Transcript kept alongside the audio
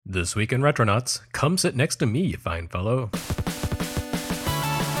This week in Retronauts, come sit next to me, you fine fellow.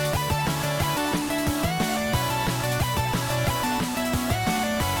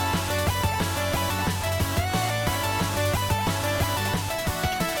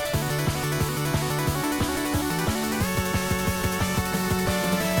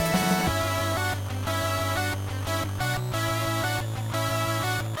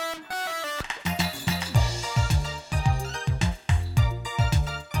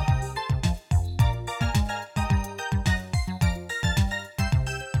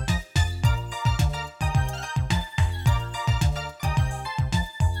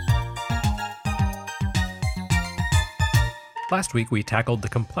 Last week we tackled the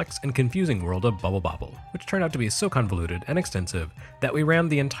complex and confusing world of Bubble Bobble, which turned out to be so convoluted and extensive that we rammed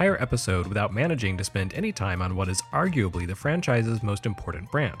the entire episode without managing to spend any time on what is arguably the franchise's most important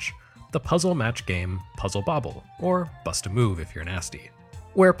branch, the puzzle match game Puzzle Bobble, or Bust a Move if you're nasty.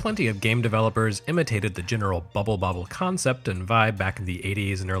 Where plenty of game developers imitated the general Bubble Bobble concept and vibe back in the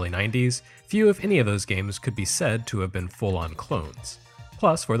 80s and early 90s, few if any of those games could be said to have been full-on clones.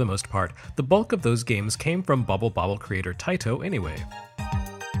 Plus, for the most part, the bulk of those games came from Bubble Bobble creator Taito anyway.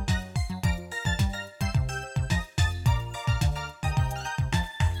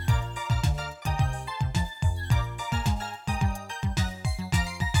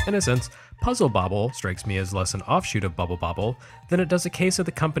 In a sense, Puzzle Bobble strikes me as less an offshoot of Bubble Bobble than it does a case of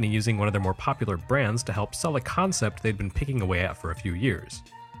the company using one of their more popular brands to help sell a concept they'd been picking away at for a few years.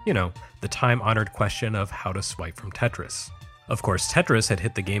 You know, the time-honored question of how to swipe from Tetris. Of course, Tetris had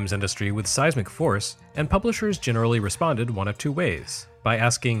hit the games industry with seismic force, and publishers generally responded one of two ways, by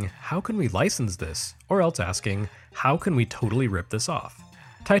asking, how can we license this? Or else asking, how can we totally rip this off?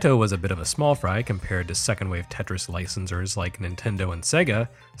 Taito was a bit of a small fry compared to second-wave Tetris licensors like Nintendo and Sega,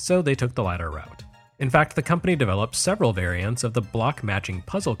 so they took the latter route. In fact, the company developed several variants of the block-matching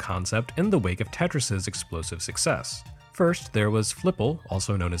puzzle concept in the wake of Tetris's explosive success. First, there was Flipple,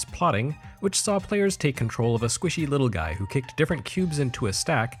 also known as plotting, which saw players take control of a squishy little guy who kicked different cubes into a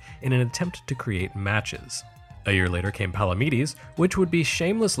stack in an attempt to create matches. A year later came Palamedes, which would be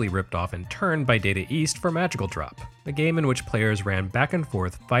shamelessly ripped off in turn by Data East for Magical Drop, a game in which players ran back and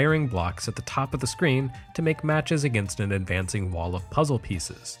forth firing blocks at the top of the screen to make matches against an advancing wall of puzzle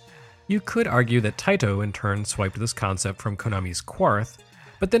pieces. You could argue that Taito in turn swiped this concept from Konami's Quarth,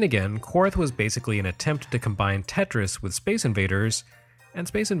 but then again, Quarth was basically an attempt to combine Tetris with Space Invaders, and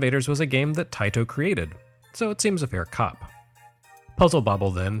Space Invaders was a game that Taito created, so it seems a fair cop. Puzzle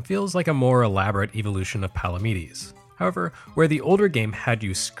Bobble then feels like a more elaborate evolution of Palamedes. However, where the older game had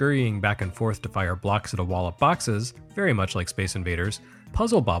you scurrying back and forth to fire blocks at a wall of boxes, very much like Space Invaders,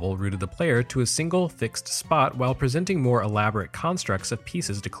 Puzzle Bobble rooted the player to a single fixed spot while presenting more elaborate constructs of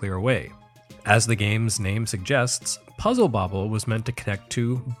pieces to clear away. As the game's name suggests, Puzzle Bobble was meant to connect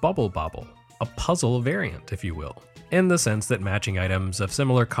to Bubble Bobble, a puzzle variant, if you will, in the sense that matching items of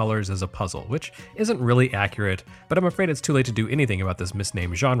similar colors is a puzzle, which isn't really accurate, but I'm afraid it's too late to do anything about this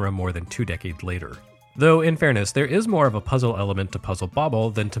misnamed genre more than 2 decades later. Though, in fairness, there is more of a puzzle element to Puzzle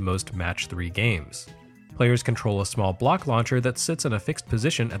Bobble than to most Match 3 games. Players control a small block launcher that sits in a fixed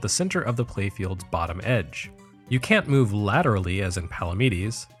position at the center of the playfield's bottom edge. You can't move laterally as in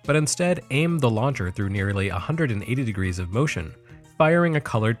Palamedes, but instead aim the launcher through nearly 180 degrees of motion, firing a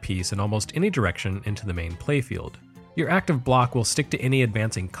colored piece in almost any direction into the main playfield. Your active block will stick to any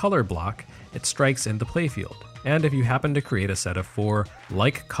advancing color block it strikes in the playfield, and if you happen to create a set of 4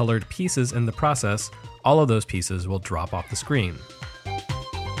 like-colored pieces in the process, all of those pieces will drop off the screen.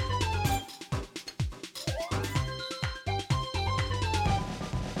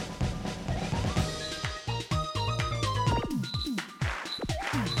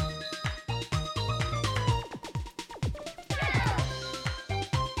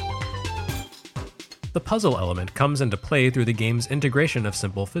 The puzzle element comes into play through the game's integration of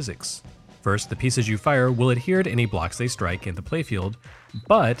simple physics. First, the pieces you fire will adhere to any blocks they strike in the playfield,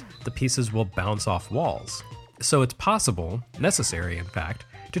 but the pieces will bounce off walls. So it's possible, necessary in fact,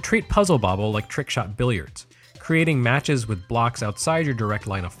 to treat Puzzle Bobble like trick-shot billiards, creating matches with blocks outside your direct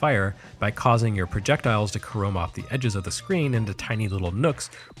line of fire by causing your projectiles to carome off the edges of the screen into tiny little nooks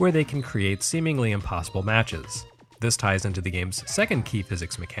where they can create seemingly impossible matches. This ties into the game's second key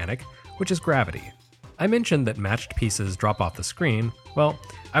physics mechanic, which is gravity. I mentioned that matched pieces drop off the screen. Well,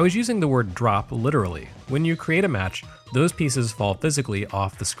 I was using the word drop literally. When you create a match, those pieces fall physically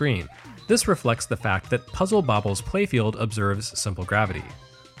off the screen. This reflects the fact that Puzzle Bobble's playfield observes simple gravity.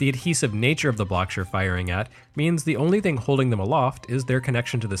 The adhesive nature of the blocks you're firing at means the only thing holding them aloft is their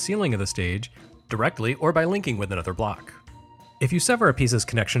connection to the ceiling of the stage, directly or by linking with another block. If you sever a piece's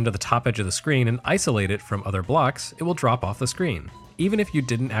connection to the top edge of the screen and isolate it from other blocks, it will drop off the screen, even if you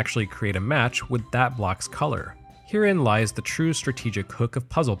didn't actually create a match with that block's color. Herein lies the true strategic hook of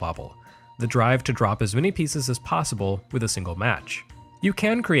Puzzle Bobble, the drive to drop as many pieces as possible with a single match. You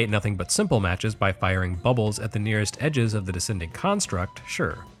can create nothing but simple matches by firing bubbles at the nearest edges of the descending construct,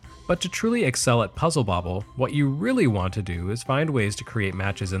 sure. But to truly excel at Puzzle Bobble, what you really want to do is find ways to create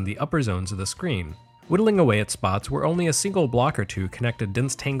matches in the upper zones of the screen, whittling away at spots where only a single block or two connect a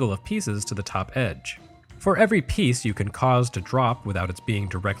dense tangle of pieces to the top edge. For every piece you can cause to drop without its being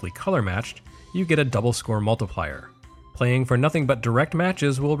directly color matched, you get a double score multiplier. Playing for nothing but direct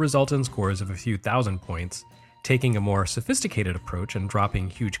matches will result in scores of a few thousand points. Taking a more sophisticated approach and dropping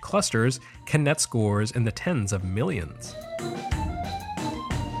huge clusters can net scores in the tens of millions.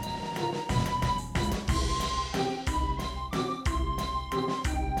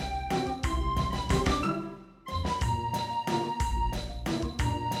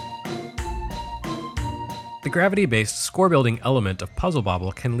 The gravity-based score-building element of Puzzle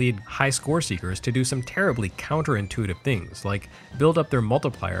Bobble can lead high score seekers to do some terribly counterintuitive things, like build up their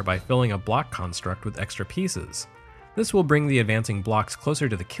multiplier by filling a block construct with extra pieces. This will bring the advancing blocks closer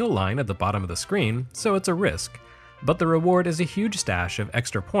to the kill line at the bottom of the screen, so it's a risk. But the reward is a huge stash of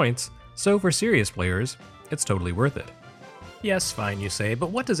extra points, so for serious players, it's totally worth it. Yes, fine, you say, but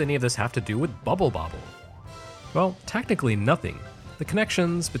what does any of this have to do with Bubble Bobble? Well, technically nothing. The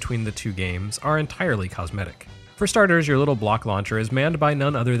connections between the two games are entirely cosmetic. For starters, your little block launcher is manned by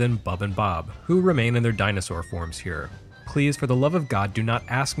none other than Bub and Bob, who remain in their dinosaur forms here. Please, for the love of God, do not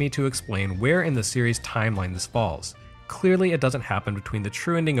ask me to explain where in the series timeline this falls. Clearly, it doesn't happen between the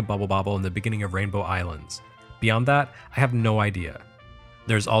true ending of Bubble Bobble and the beginning of Rainbow Islands. Beyond that, I have no idea.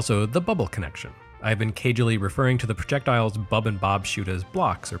 There's also the bubble connection. I've been cagily referring to the projectiles Bub and Bob shoot as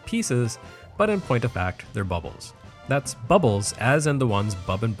blocks or pieces, but in point of fact, they're bubbles. That's bubbles, as in the ones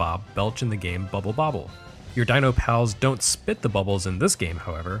Bub and Bob belch in the game Bubble Bobble. Your dino pals don't spit the bubbles in this game,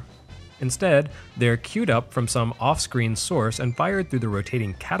 however. Instead, they're queued up from some off-screen source and fired through the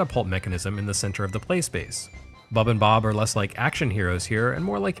rotating catapult mechanism in the center of the playspace. Bub and Bob are less like action heroes here and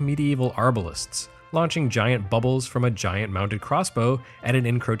more like medieval arbalists, launching giant bubbles from a giant mounted crossbow at an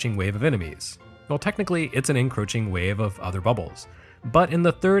encroaching wave of enemies. Well, technically, it's an encroaching wave of other bubbles. But in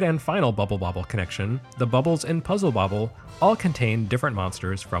the third and final Bubble Bobble connection, the bubbles in Puzzle Bobble all contain different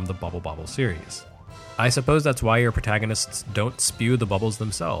monsters from the Bubble Bobble series. I suppose that's why your protagonists don't spew the bubbles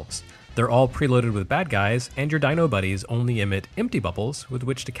themselves. They're all preloaded with bad guys, and your dino buddies only emit empty bubbles with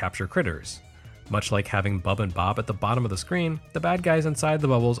which to capture critters. Much like having Bub and Bob at the bottom of the screen, the bad guys inside the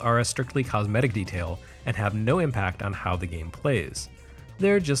bubbles are a strictly cosmetic detail and have no impact on how the game plays.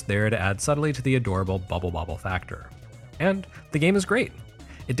 They're just there to add subtly to the adorable Bubble Bobble factor. And the game is great.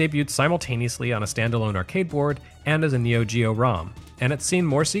 It debuted simultaneously on a standalone arcade board and as a Neo Geo ROM, and it's seen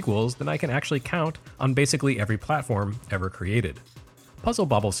more sequels than I can actually count on basically every platform ever created. Puzzle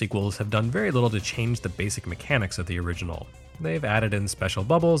Bobble sequels have done very little to change the basic mechanics of the original. They've added in special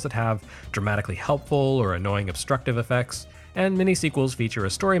bubbles that have dramatically helpful or annoying obstructive effects, and many sequels feature a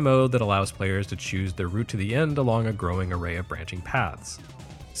story mode that allows players to choose their route to the end along a growing array of branching paths.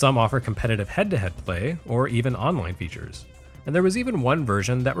 Some offer competitive head-to-head play, or even online features. And there was even one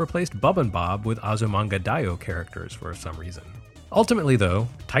version that replaced Bub and Bob with Azumanga Daioh characters for some reason. Ultimately though,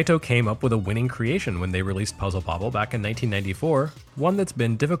 Taito came up with a winning creation when they released Puzzle Bobble back in 1994, one that's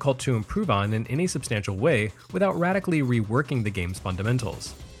been difficult to improve on in any substantial way without radically reworking the game's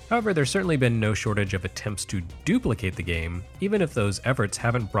fundamentals. However, there's certainly been no shortage of attempts to duplicate the game, even if those efforts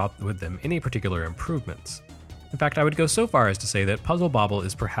haven't brought with them any particular improvements. In fact, I would go so far as to say that Puzzle Bobble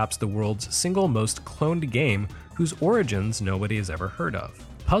is perhaps the world's single most cloned game whose origins nobody has ever heard of.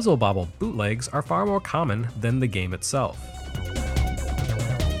 Puzzle Bobble bootlegs are far more common than the game itself.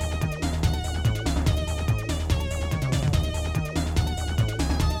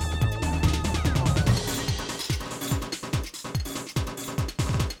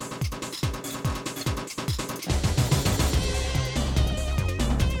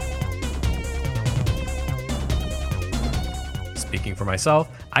 Speaking for myself,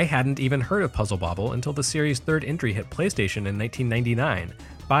 I hadn't even heard of Puzzle Bobble until the series' third entry hit PlayStation in 1999,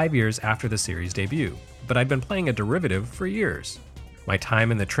 5 years after the series' debut, but I'd been playing a derivative for years. My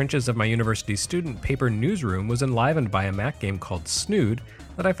time in the trenches of my university's student paper newsroom was enlivened by a Mac game called Snood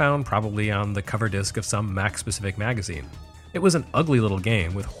that I found probably on the cover disc of some Mac-specific magazine. It was an ugly little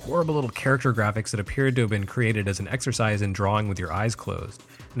game with horrible little character graphics that appeared to have been created as an exercise in drawing with your eyes closed,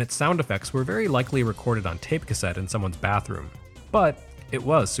 and its sound effects were very likely recorded on tape cassette in someone's bathroom. But it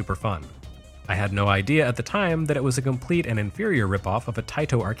was super fun. I had no idea at the time that it was a complete and inferior ripoff of a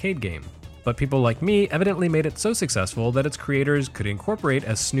Taito arcade game. But people like me evidently made it so successful that its creators could incorporate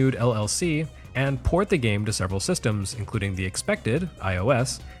as Snood LLC and port the game to several systems, including the expected,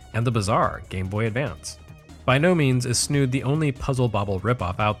 iOS, and the bizarre, Game Boy Advance. By no means is Snood the only Puzzle Bobble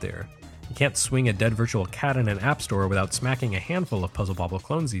ripoff out there. You can't swing a dead virtual cat in an app store without smacking a handful of Puzzle Bobble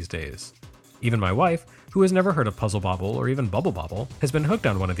clones these days. Even my wife, who has never heard of Puzzle Bobble or even Bubble Bobble, has been hooked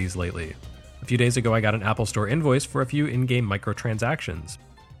on one of these lately. A few days ago I got an Apple Store invoice for a few in-game microtransactions.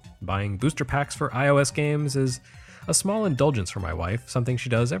 Buying booster packs for iOS games is a small indulgence for my wife, something she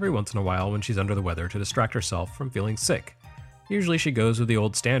does every once in a while when she's under the weather to distract herself from feeling sick. Usually she goes with the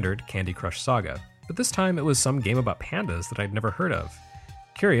old standard Candy Crush Saga, but this time it was some game about pandas that I'd never heard of.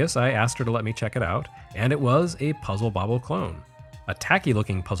 Curious, I asked her to let me check it out, and it was a Puzzle Bobble clone. A tacky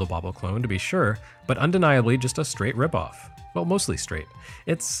looking Puzzle Bobble clone to be sure, but undeniably just a straight ripoff. Well, mostly straight.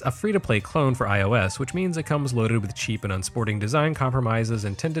 It's a free-to-play clone for iOS, which means it comes loaded with cheap and unsporting design compromises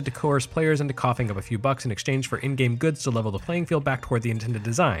intended to coerce players into coughing up a few bucks in exchange for in-game goods to level the playing field back toward the intended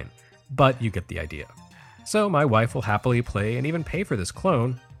design. But you get the idea. So my wife will happily play and even pay for this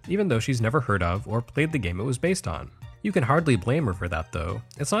clone, even though she's never heard of or played the game it was based on. You can hardly blame her for that though.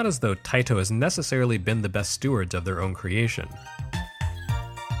 It's not as though Taito has necessarily been the best stewards of their own creation.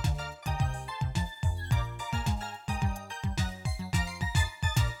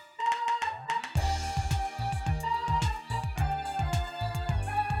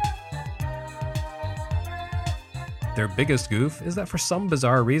 Their biggest goof is that for some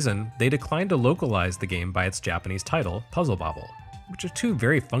bizarre reason, they declined to localize the game by its Japanese title, Puzzle Bobble, which are two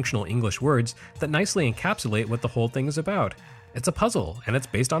very functional English words that nicely encapsulate what the whole thing is about. It's a puzzle, and it's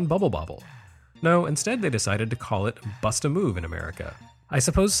based on Bubble Bobble. No, instead they decided to call it Bust a Move in America. I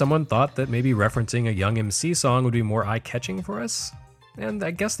suppose someone thought that maybe referencing a Young MC song would be more eye-catching for us? And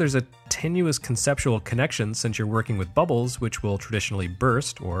I guess there's a tenuous conceptual connection since you're working with bubbles, which will traditionally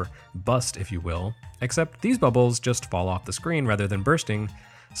burst, or bust if you will, except these bubbles just fall off the screen rather than bursting,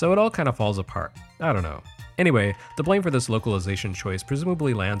 so it all kind of falls apart. I don't know. Anyway, the blame for this localization choice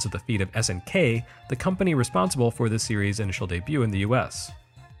presumably lands at the feet of SNK, the company responsible for the series' initial debut in the US.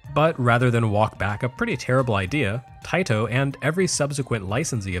 But rather than walk back a pretty terrible idea, Taito and every subsequent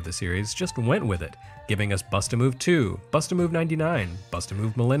licensee of the series just went with it, giving us Bust-A-Move 2, Bust-A-Move 99,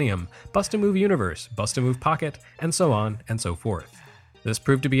 Bust-A-Move Millennium, Bust-A-Move Universe, Bust-A-Move Pocket, and so on and so forth. This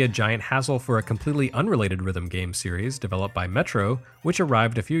proved to be a giant hassle for a completely unrelated rhythm game series developed by Metro, which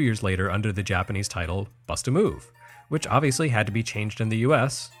arrived a few years later under the Japanese title Bust-A-Move, which obviously had to be changed in the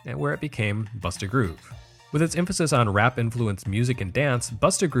US, where it became Bust-A-Groove. With its emphasis on rap-influenced music and dance,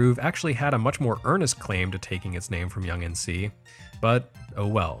 Bust-A-Groove actually had a much more earnest claim to taking its name from Young NC, but oh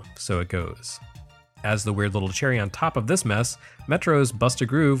well, so it goes. As the weird little cherry on top of this mess, Metro's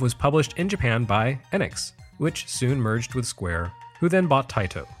Bust-A-Groove was published in Japan by Enix, which soon merged with Square, who then bought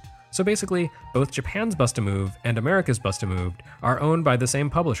Taito. So basically, both Japan's Bust-A-Move and America's Bust-A-Move are owned by the same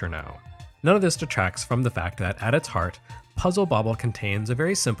publisher now. None of this detracts from the fact that, at its heart, Puzzle Bobble contains a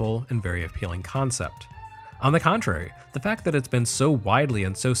very simple and very appealing concept. On the contrary, the fact that it's been so widely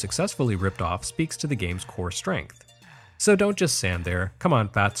and so successfully ripped off speaks to the game's core strength. So don't just stand there, come on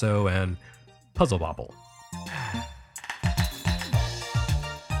Fatso, and Puzzle Bobble.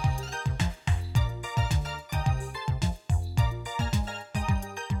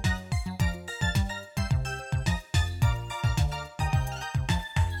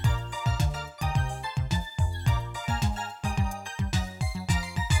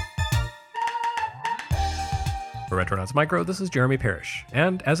 For Retronauts Micro, this is Jeremy Parrish,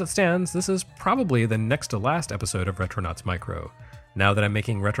 and as it stands, this is probably the next to last episode of Retronauts Micro. Now that I'm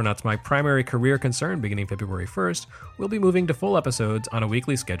making Retronauts my primary career concern beginning February 1st, we'll be moving to full episodes on a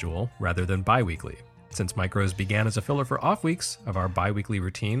weekly schedule rather than bi-weekly. Since Micros began as a filler for off weeks of our bi-weekly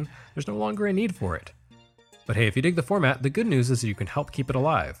routine, there's no longer a need for it. But hey, if you dig the format, the good news is that you can help keep it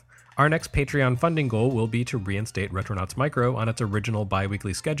alive. Our next Patreon funding goal will be to reinstate Retronauts Micro on its original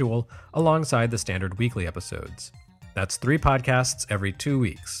bi-weekly schedule alongside the standard weekly episodes. That's 3 podcasts every 2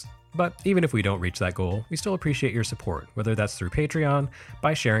 weeks. But even if we don't reach that goal, we still appreciate your support, whether that's through Patreon,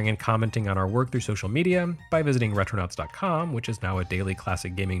 by sharing and commenting on our work through social media, by visiting Retronauts.com, which is now a daily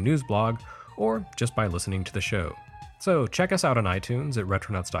classic gaming news blog, or just by listening to the show. So check us out on iTunes at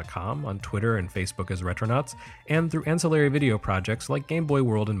Retronauts.com, on Twitter and Facebook as Retronauts, and through ancillary video projects like Game Boy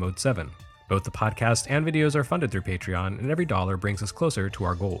World and Mode 7. Both the podcast and videos are funded through Patreon, and every dollar brings us closer to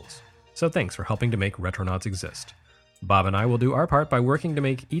our goals. So thanks for helping to make Retronauts exist. Bob and I will do our part by working to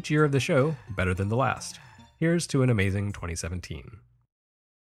make each year of the show better than the last. Here's to an amazing 2017.